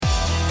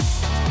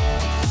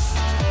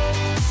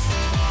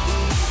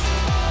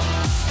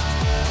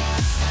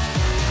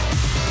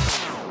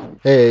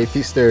Hey,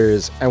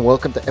 Feasters, and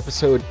welcome to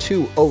episode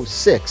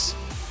 206.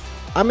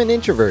 I'm an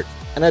introvert,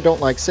 and I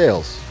don't like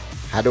sales.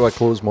 How do I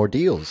close more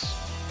deals?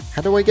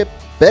 How do I get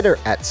better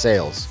at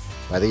sales?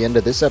 By the end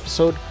of this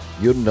episode,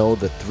 you'll know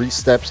the 3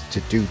 steps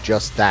to do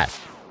just that.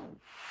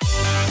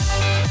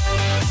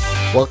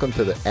 Welcome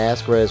to the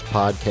Ask Rez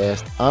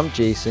podcast. I'm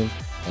Jason,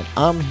 and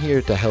I'm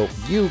here to help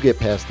you get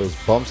past those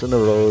bumps in the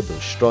road,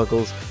 those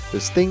struggles,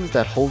 those things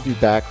that hold you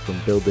back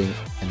from building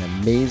an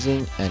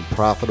amazing and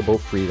profitable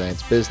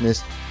freelance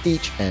business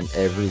each and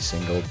every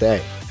single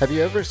day. Have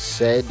you ever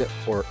said,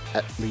 or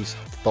at least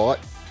thought,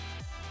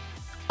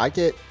 I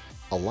get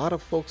a lot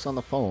of folks on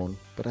the phone,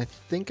 but I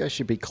think I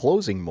should be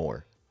closing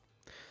more?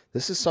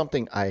 This is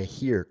something I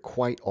hear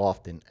quite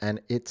often, and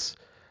it's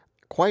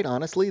quite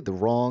honestly the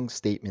wrong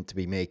statement to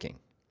be making.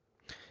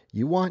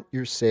 You want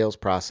your sales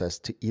process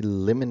to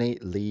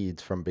eliminate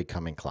leads from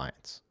becoming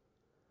clients.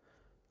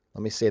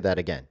 Let me say that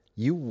again.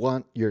 You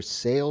want your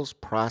sales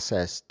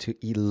process to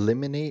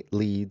eliminate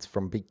leads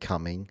from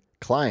becoming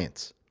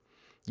clients.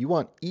 You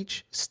want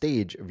each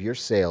stage of your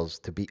sales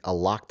to be a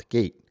locked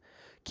gate,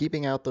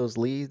 keeping out those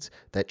leads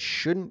that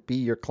shouldn't be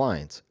your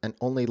clients and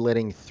only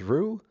letting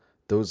through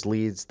those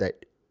leads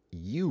that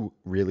you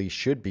really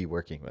should be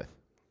working with.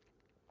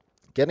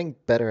 Getting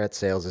better at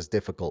sales is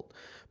difficult,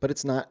 but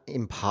it's not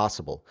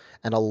impossible,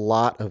 and a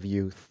lot of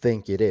you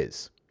think it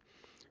is.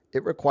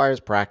 It requires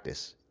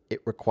practice.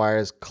 It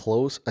requires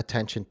close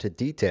attention to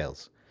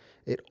details.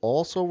 It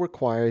also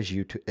requires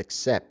you to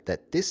accept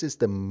that this is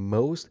the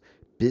most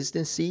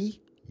businessy,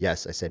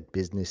 yes, I said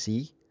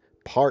businessy,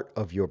 part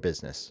of your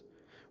business,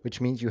 which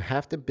means you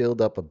have to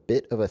build up a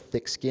bit of a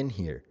thick skin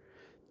here.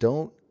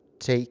 Don't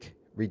take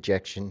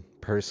rejection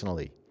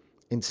personally.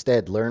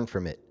 Instead, learn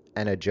from it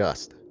and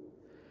adjust.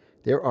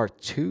 There are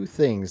 2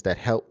 things that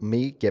help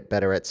me get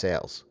better at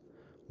sales.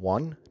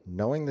 1,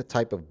 knowing the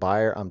type of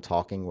buyer I'm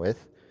talking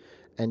with,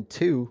 and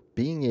 2,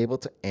 being able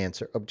to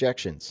answer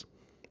objections.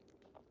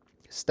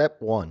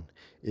 Step 1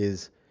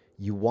 is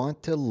you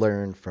want to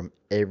learn from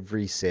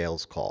every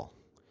sales call.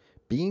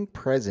 Being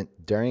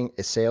present during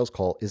a sales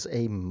call is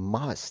a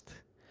must.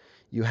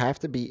 You have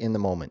to be in the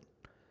moment.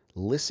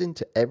 Listen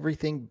to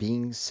everything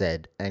being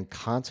said and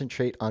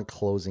concentrate on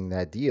closing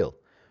that deal,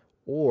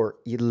 or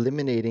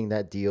eliminating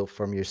that deal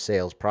from your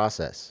sales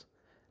process,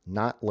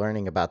 not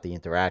learning about the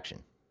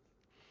interaction.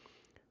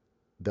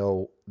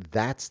 Though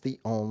that's the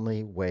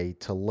only way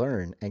to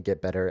learn and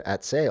get better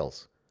at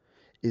sales,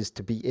 is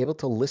to be able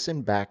to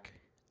listen back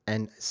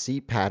and see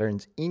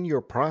patterns in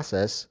your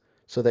process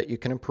so that you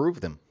can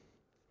improve them.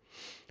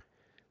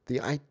 The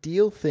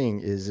ideal thing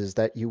is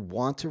that you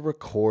want to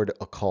record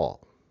a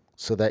call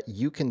so that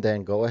you can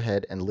then go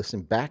ahead and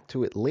listen back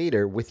to it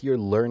later with your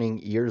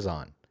learning ears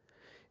on.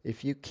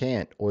 If you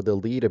can't, or the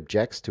lead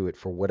objects to it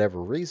for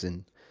whatever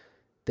reason,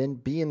 then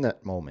be in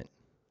that moment.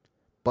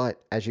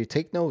 But as you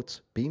take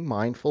notes, be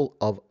mindful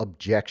of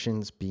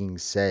objections being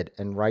said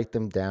and write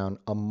them down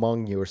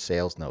among your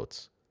sales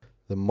notes.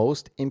 The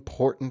most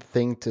important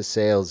thing to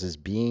sales is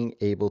being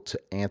able to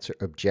answer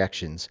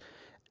objections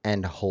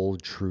and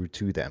hold true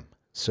to them.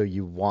 So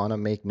you want to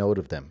make note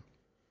of them.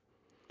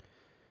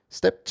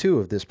 Step 2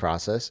 of this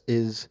process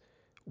is,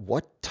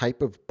 what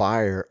type of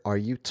buyer are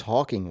you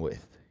talking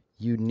with?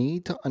 You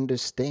need to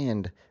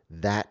understand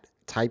that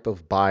type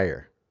of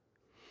buyer.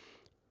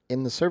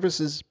 In the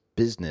services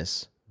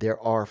business, there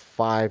are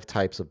 5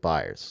 types of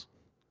buyers.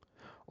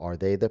 Are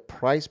they the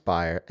price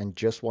buyer and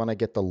just want to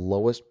get the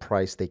lowest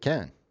price they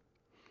can?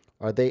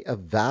 Are they a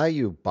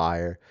value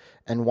buyer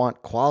and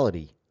want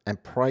quality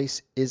and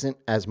price isn't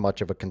as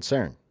much of a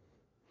concern?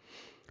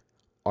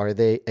 Are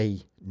they a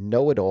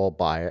know-it-all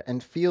buyer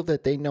and feel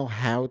that they know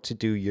how to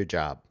do your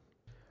job?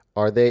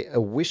 Are they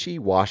a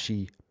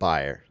wishy-washy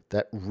buyer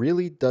that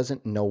really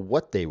doesn't know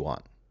what they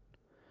want?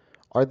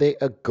 Are they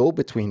a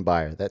go-between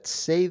buyer that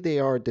say they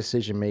are a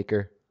decision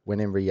maker when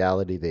in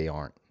reality they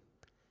aren't?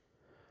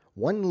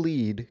 One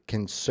lead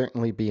can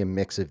certainly be a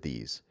mix of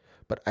these,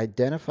 but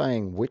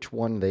identifying which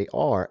one they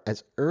are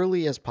as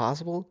early as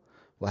possible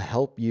will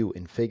help you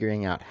in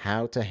figuring out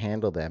how to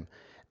handle them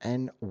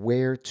and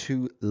where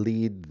to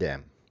lead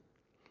them.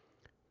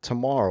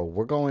 Tomorrow,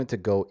 we're going to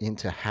go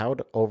into how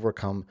to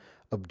overcome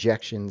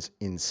objections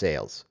in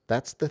sales.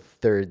 That's the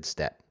 3rd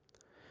step.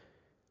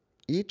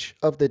 Each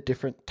of the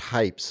different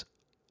types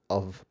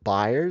of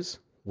buyers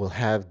will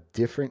have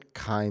different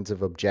kinds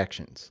of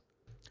objections.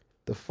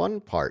 The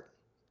fun part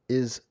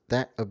is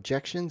that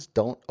objections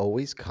don't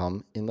always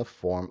come in the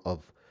form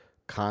of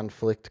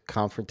conflict,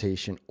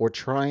 confrontation, or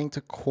trying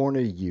to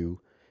corner you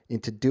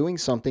into doing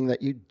something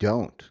that you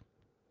don't.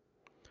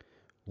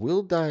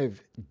 We'll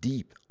dive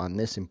deep on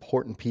this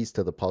important piece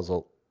to the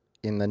puzzle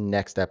in the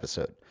next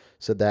episode,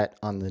 so that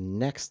on the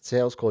next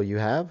sales call you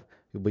have,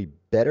 you'll be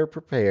better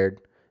prepared,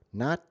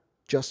 not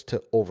just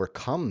to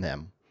overcome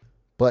them,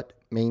 but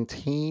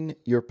maintain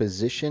your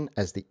position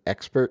as the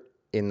expert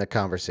in the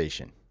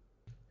conversation.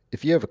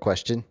 If you have a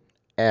question,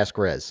 ask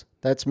Rez.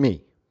 That's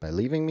me, by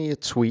leaving me a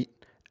tweet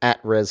at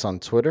Rez on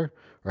Twitter,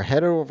 or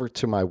head over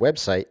to my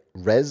website,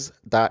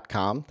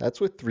 rez.com,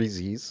 that's with 3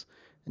 Z's,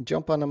 and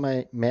jump onto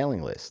my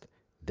mailing list.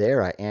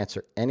 There, I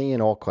answer any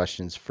and all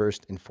questions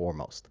first and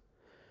foremost.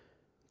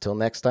 Till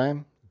next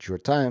time, it's your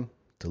time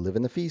to live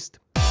in the feast.